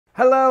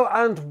Hello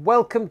and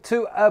welcome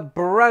to a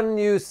brand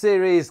new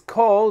series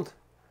called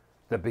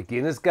The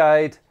Beginner's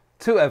Guide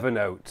to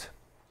Evernote.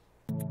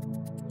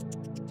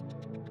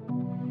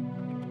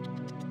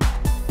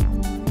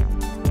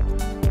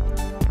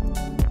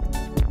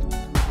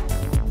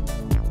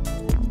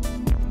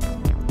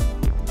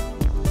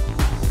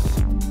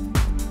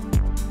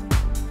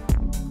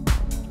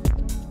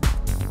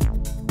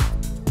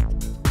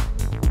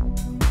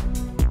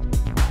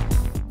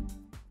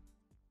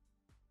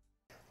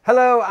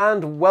 Hello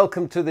and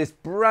welcome to this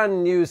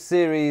brand new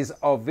series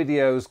of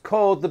videos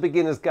called The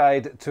Beginner's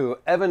Guide to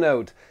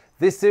Evernote.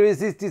 This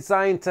series is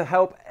designed to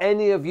help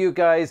any of you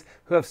guys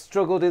who have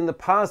struggled in the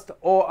past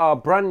or are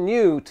brand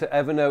new to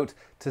Evernote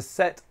to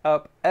set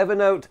up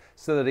Evernote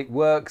so that it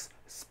works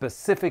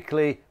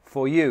specifically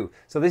for you.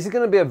 So this is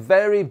going to be a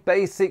very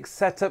basic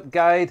setup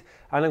guide,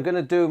 and I'm going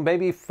to do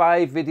maybe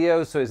 5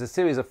 videos. So it's a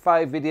series of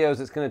 5 videos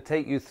that's going to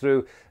take you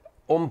through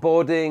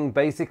onboarding,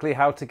 basically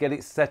how to get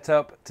it set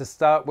up to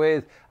start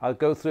with. I'll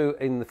go through,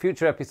 in the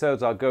future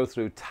episodes, I'll go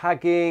through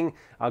tagging,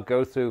 I'll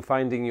go through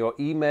finding your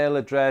email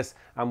address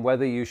and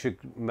whether you should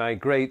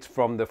migrate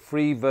from the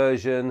free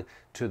version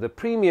to the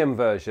premium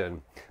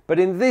version. But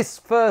in this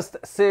first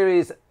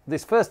series,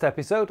 this first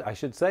episode,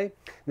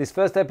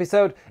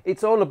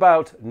 it's all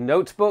about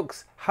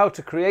notebooks, how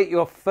to create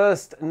your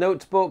first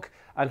notebook,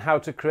 and how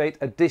to create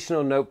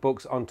additional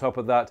notebooks on top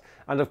of that.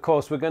 And of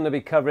course, we're going to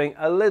be covering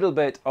a little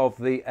bit of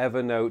the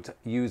Evernote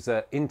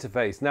user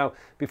interface. Now,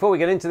 before we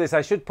get into this,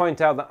 I should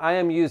point out that I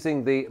am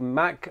using the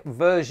Mac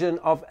version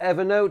of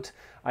Evernote.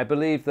 I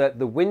believe that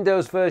the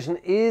Windows version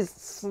is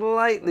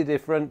slightly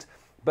different,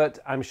 but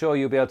I'm sure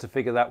you'll be able to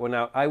figure that one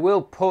out. I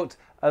will put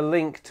a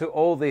link to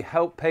all the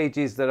help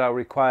pages that are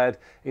required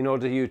in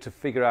order for you to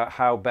figure out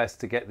how best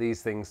to get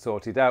these things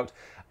sorted out.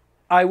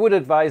 I would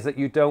advise that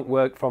you don't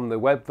work from the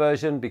web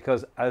version,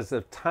 because as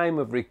of time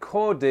of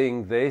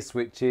recording this,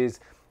 which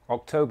is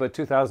October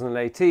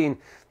 2018,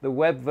 the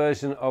web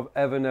version of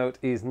Evernote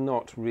is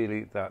not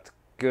really that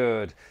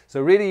good.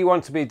 So really you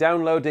want to be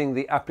downloading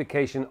the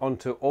application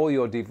onto all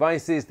your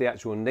devices, the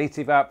actual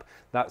native app.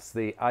 That's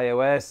the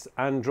iOS,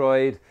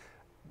 Android,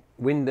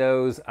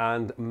 Windows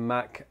and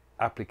Mac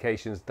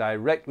applications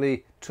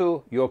directly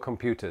to your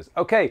computers.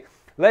 Okay.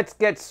 Let's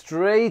get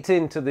straight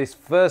into this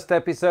first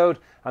episode,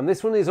 and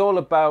this one is all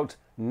about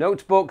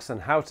notebooks and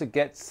how to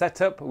get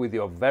set up with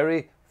your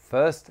very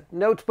first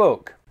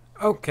notebook.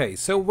 Okay,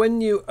 so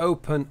when you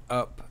open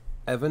up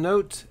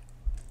Evernote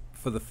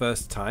for the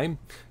first time,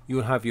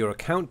 you'll have your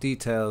account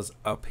details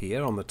up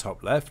here on the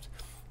top left.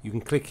 You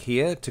can click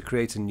here to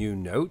create a new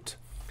note.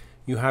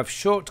 You have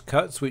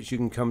shortcuts, which you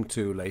can come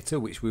to later,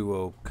 which we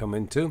will come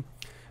into.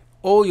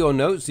 All your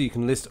notes, so you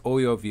can list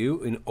all your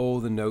view in all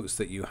the notes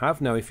that you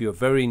have. Now, if you're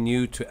very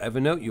new to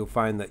Evernote, you'll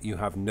find that you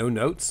have no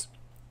notes.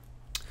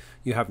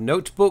 You have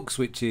notebooks,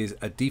 which is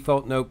a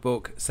default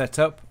notebook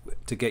setup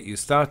to get you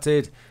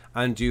started,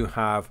 and you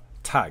have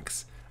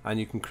tags, and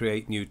you can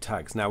create new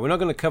tags. Now, we're not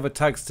going to cover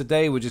tags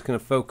today. We're just going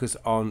to focus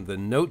on the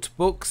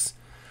notebooks,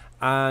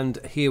 and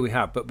here we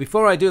have. But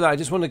before I do that, I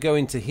just want to go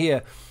into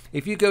here.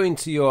 If you go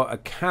into your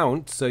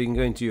account, so you can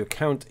go into your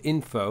account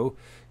info,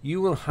 you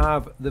will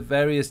have the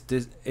various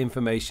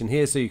information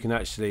here, so you can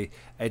actually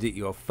edit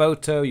your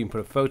photo. You can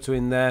put a photo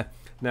in there.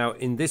 Now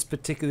in this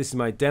is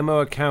my demo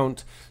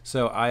account,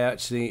 so I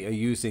actually are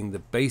using the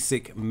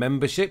basic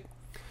membership.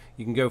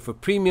 You can go for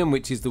premium,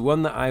 which is the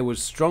one that I would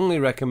strongly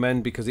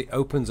recommend because it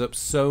opens up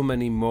so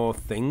many more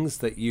things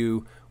that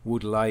you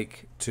would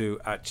like to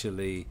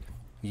actually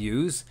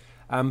use.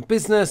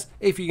 Business,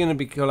 if you're going to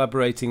be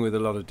collaborating with a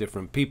lot of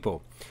different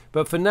people.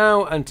 But for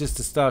now, and just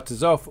to start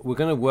us off, we're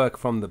going to work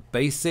from the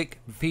basic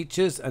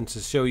features and to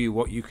show you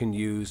what you can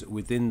use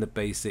within the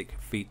basic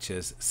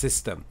features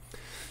system.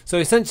 So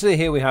essentially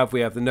here we have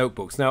the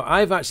notebooks. Now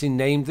I've actually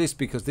named this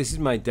because this is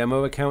my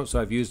demo account, so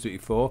I've used it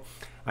before.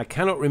 I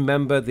cannot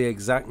remember the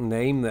exact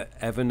name that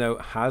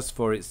Evernote has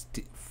for its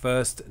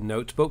first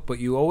notebook, but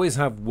you always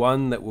have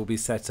one that will be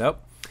set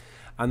up.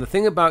 And the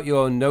thing about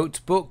your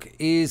notebook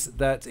is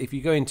that if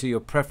you go into your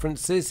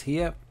preferences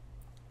here,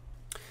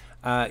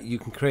 you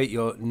can create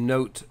your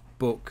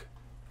notebook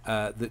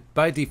that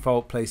by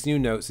default place new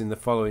notes in the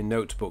following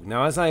notebook.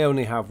 Now, as I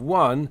only have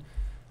one,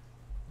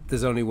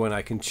 there's only one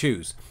I can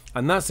choose.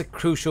 And that's a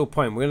crucial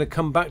point. We're going to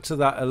come back to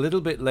that a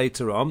little bit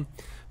later on.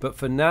 But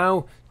for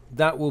now,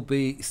 that will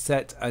be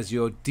set as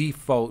your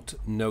default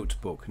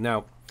notebook.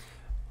 Now,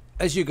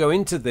 as you go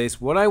into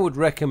this, what I would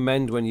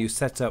recommend when you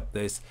set up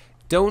this,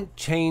 don't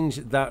change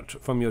that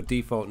from your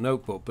default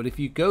notebook, but if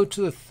you go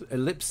to the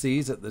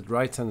ellipses at the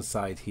right hand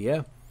side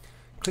here,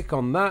 click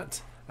on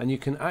that and you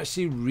can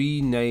actually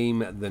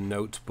rename the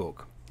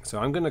notebook. So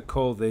I'm going to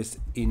call this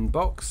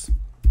inbox,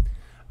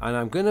 and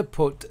I'm going to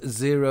put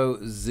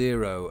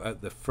 00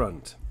 at the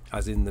front,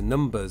 as in the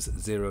numbers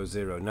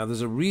 00. Now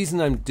there's a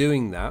reason I'm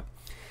doing that,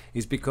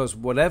 is because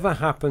whatever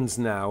happens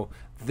now,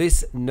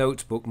 this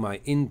notebook, my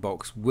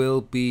inbox,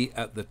 will be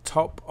at the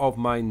top of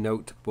my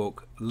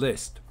notebook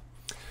list.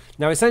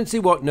 Now essentially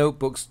what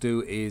notebooks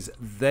do is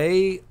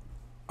they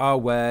are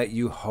where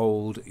you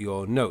hold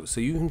your notes.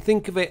 So you can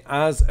think of it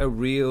as a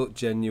real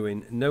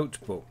genuine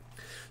notebook.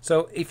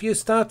 So if you're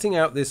starting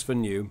out this for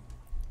new,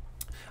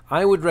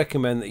 I would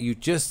recommend that you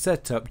just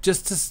set up,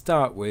 just to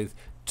start with,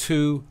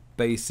 2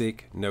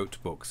 basic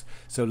notebooks.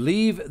 So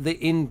leave the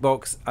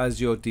inbox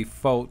as your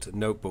default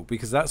notebook,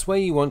 because that's where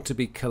you want to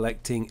be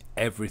collecting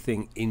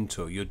everything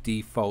into, your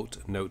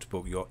default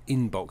notebook, your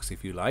inbox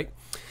if you like.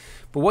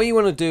 But what you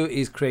want to do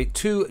is create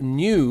 2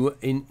 new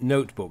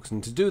notebooks,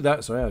 and to do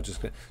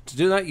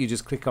that, you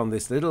just click on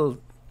this little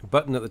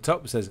button at the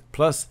top that says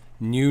plus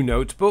new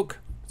notebook.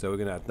 So we're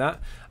going to add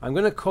that. I'm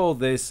going to call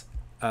this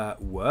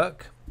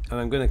work, and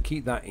I'm going to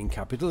keep that in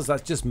capitals.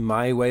 That's just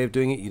my way of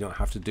doing it. You don't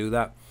have to do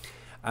that.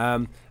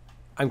 I'm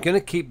going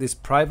to keep this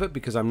private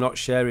because I'm not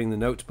sharing the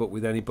notebook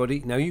with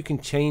anybody. Now you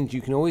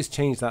can always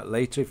change that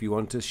later if you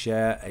want to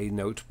share a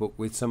notebook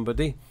with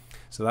somebody.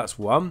 So that's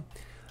one.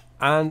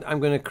 And I'm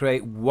going to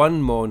create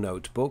one more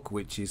notebook,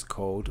 which is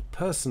called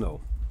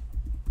personal.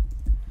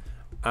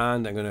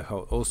 And I'm going to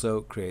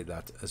also create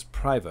that as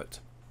private.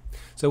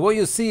 So what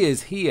you'll see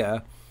is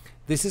here,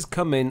 this has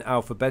come in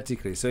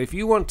alphabetically. So if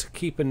you want to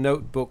keep a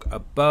notebook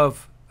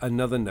above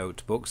another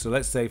notebook, so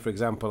let's say, for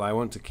example, I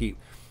want to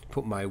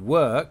put my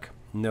work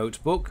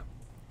notebook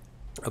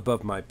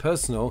above my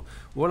personal,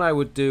 what I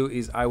would do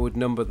is I would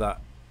number that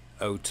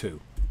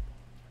 02.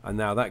 And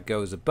now that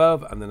goes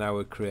above, and then I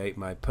would create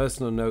my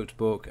personal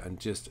notebook and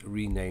just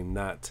rename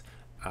that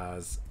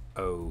as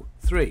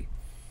 03.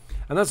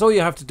 And that's all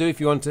you have to do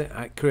if you want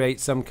to create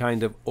some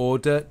kind of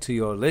order to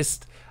your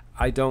list.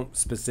 I don't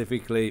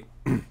specifically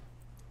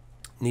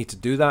need to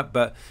do that,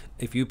 but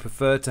if you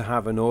prefer to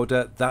have an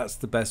order, that's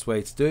the best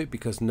way to do it,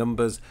 because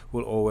numbers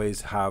will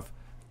always have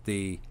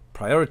the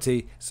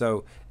priority.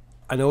 So,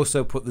 and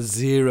also put the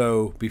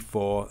 0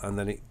 before, and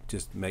then it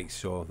just makes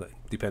sure that,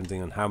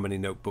 depending on how many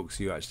notebooks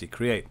you actually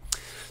create.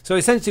 So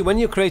essentially, when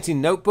you're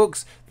creating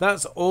notebooks,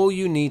 that's all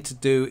you need to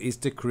do, is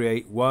to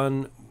create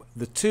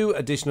the 2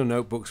 additional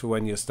notebooks for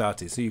when you're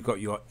started. So you've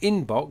got your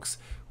inbox,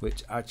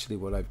 which actually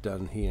what I've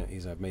done here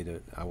is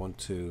I want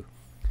to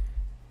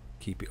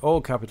keep it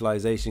all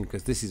capitalization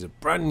because this is a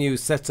brand new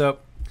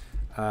setup.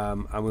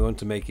 And we want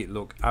to make it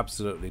look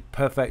absolutely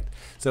perfect.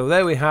 So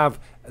there we have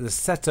the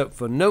setup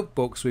for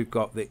notebooks. We've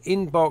got the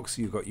inbox,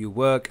 you've got your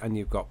work, and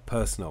you've got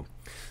personal.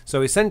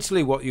 So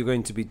essentially what you're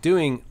going to be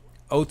doing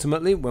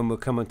ultimately, when we'll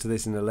come onto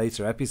this in a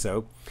later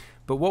episode,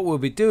 but what we'll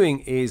be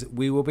doing is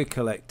we will be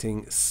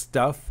collecting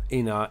stuff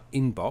in our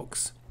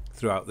inbox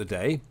throughout the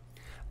day,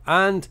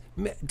 and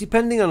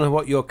depending on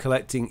what you're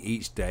collecting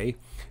each day,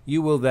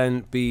 you will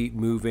then be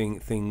moving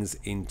things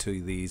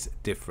into these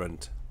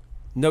different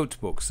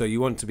notebooks. So you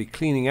want to be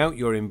cleaning out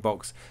your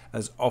inbox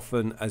as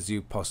often as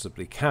you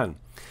possibly can.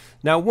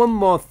 Now, one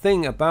more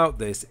thing about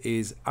this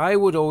is I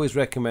would always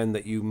recommend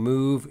that you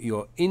move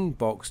your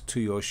inbox to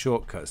your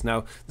shortcuts.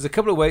 Now, there's a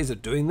couple of ways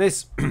of doing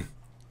this. You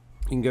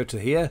can go to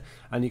here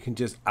and you can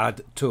just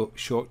add to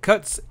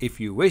shortcuts if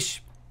you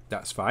wish.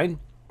 That's fine.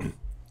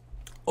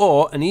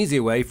 Or an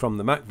easier way from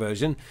the Mac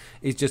version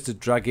is just to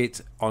drag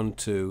it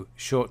onto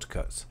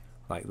shortcuts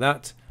like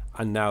that.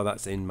 And now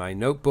that's in my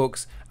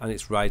notebooks and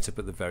it's right up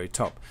at the very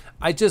top.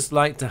 I just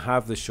like to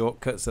have the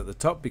shortcuts at the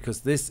top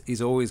because this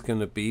is always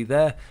going to be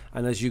there,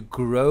 and as you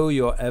grow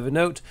your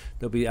Evernote,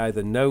 there'll be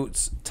either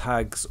notes,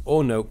 tags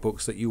or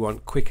notebooks that you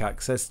want quick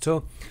access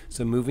to.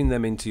 So moving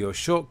them into your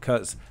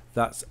shortcuts,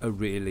 that's a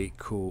really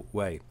cool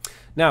way.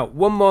 Now,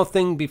 one more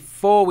thing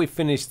before we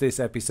finish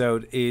this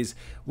episode is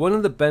one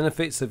of the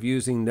benefits of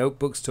using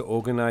notebooks to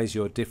organize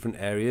your different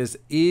areas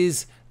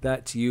is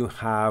that you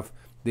have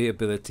the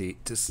ability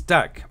to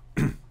stack.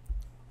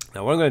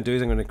 Now what I'm going to do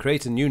is I'm going to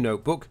create a new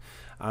notebook,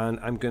 and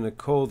I'm going to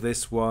call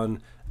this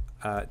one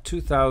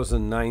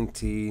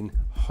 2019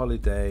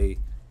 holiday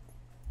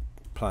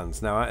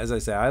plans. Now, as I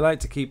say, I like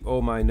to keep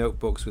all my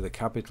notebooks with a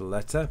capital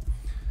letter.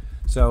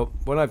 So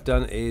what I've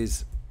done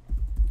is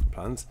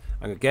plans,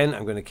 and again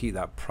I'm going to keep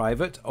that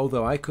private,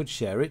 although I could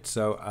share it.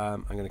 So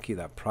I'm going to keep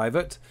that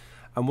private,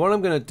 and what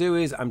I'm going to do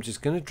is I'm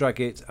just going to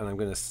drag it and I'm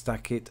going to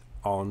stack it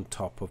on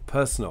top of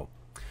personal.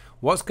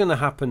 What's going to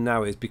happen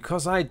now is,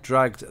 because I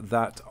dragged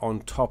that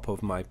on top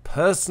of my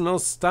personal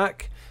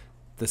stack,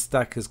 the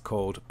stack is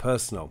called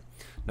personal.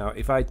 Now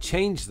if I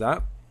change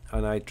that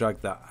and I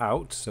drag that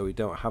out so we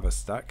don't have a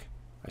stack,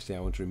 actually I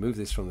want to remove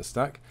this from the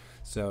stack,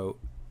 so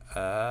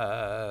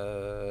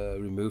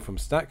remove from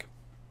stack.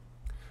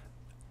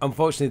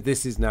 Unfortunately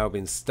this is now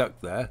been stuck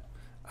there.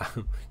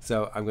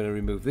 So I'm going to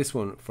remove this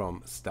one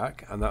from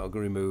stack, and that will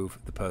remove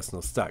the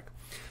personal stack.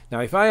 Now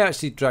if I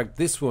actually drag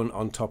this one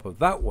on top of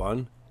that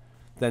one,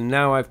 then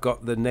now I've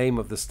got the name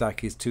of the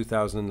stack is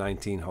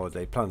 2019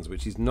 holiday plans,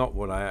 which is not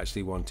what I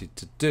actually wanted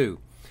to do.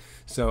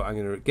 So I'm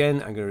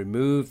going to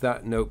remove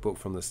that notebook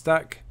from the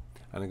stack,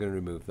 and I'm going to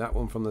remove that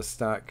one from the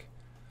stack,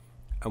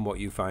 and what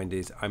you find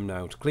is I'm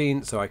now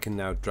clean, so I can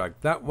now drag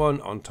that one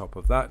on top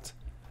of that,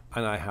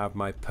 and I have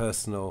my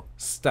personal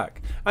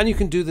stack. And you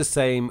can do the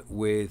same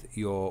with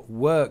your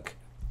work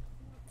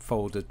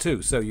folder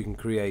too. So you can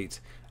create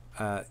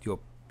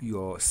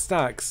your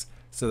stacks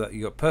so that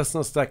you've got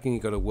personal stack and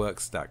you've got a work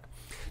stack.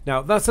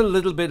 Now that's a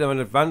little bit of an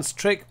advanced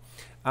trick,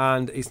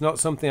 and it's not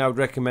something I would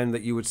recommend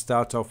that you would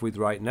start off with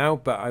right now,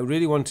 but I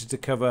really wanted to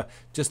cover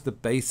just the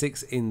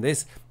basics in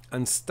this,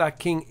 and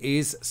stacking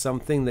is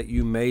something that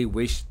you may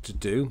wish to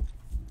do.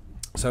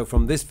 So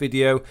from this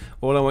video,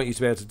 all I want you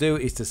to be able to do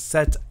is to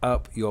set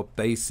up your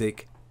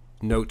basic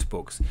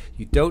notebooks.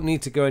 You don't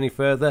need to go any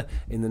further.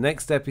 In the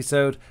next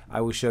episode,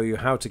 I will show you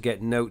how to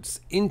get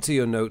notes into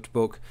your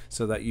notebook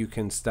so that you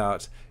can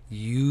start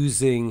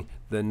using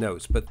the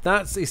notes. But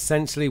that's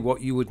essentially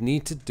what you would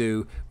need to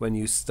do when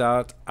you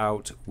start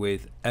out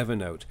with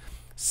Evernote.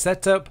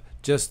 Set up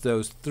just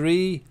those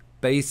 3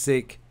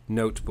 basic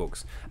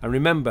notebooks. And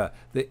remember,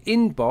 the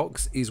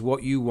inbox is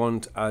what you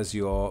want as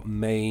your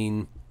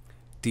main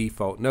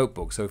default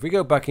notebook. So if we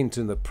go back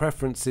into the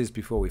preferences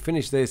before we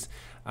finish this,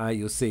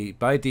 you'll see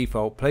by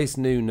default place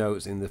new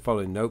notes in the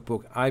following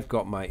notebook. I've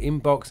got my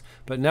inbox,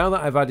 but now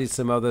that I've added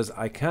some others,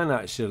 I can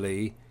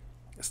actually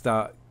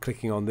start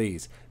clicking on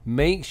these.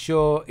 Make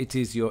sure it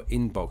is your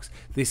inbox.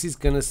 This is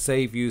going to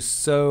save you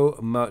so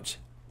much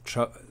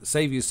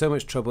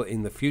trouble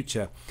in the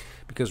future,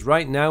 because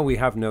right now we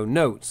have no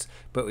notes.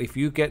 But if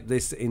you get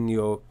this in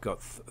your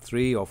got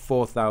 3,000 or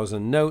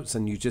 4,000 notes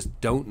and you just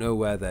don't know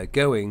where they're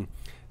going,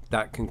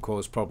 that can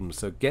cause problems.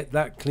 So get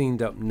that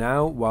cleaned up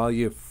now while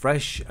you're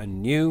fresh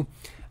and new,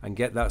 and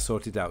get that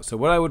sorted out. So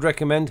what I would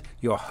recommend,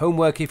 your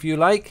homework if you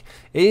like,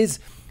 is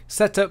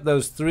set up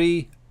those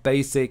 3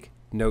 basic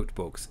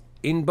notebooks: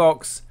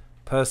 inbox,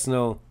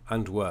 personal,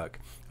 and work.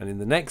 And in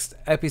the next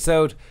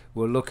episode,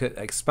 we'll look at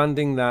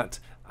expanding that,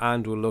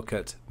 and we'll look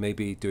at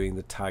maybe doing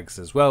the tags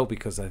as well,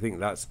 because I think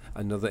that's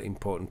another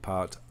important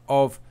part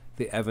of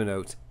the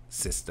Evernote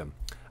system.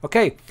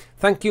 Okay,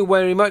 thank you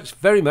very much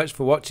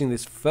for watching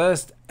this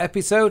first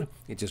episode.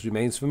 It just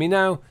remains for me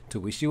now to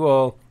wish you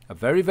all a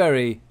very,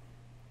 very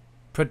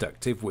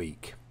productive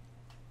week.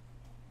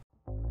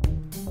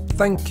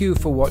 Thank you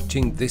for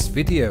watching this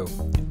video.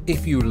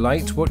 If you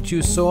liked what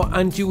you saw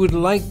and you would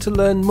like to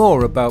learn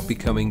more about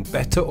becoming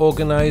better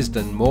organized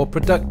and more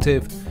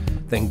productive,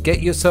 then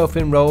get yourself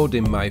enrolled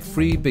in my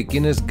free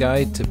beginner's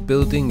guide to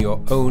building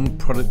your own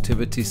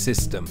productivity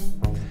system.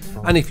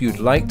 And if you'd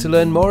like to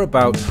learn more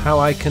about how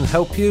I can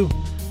help you,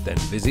 then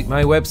visit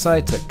my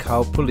website at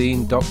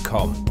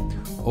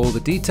carlpullein.com. All the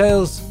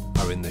details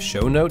are in the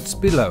show notes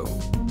below.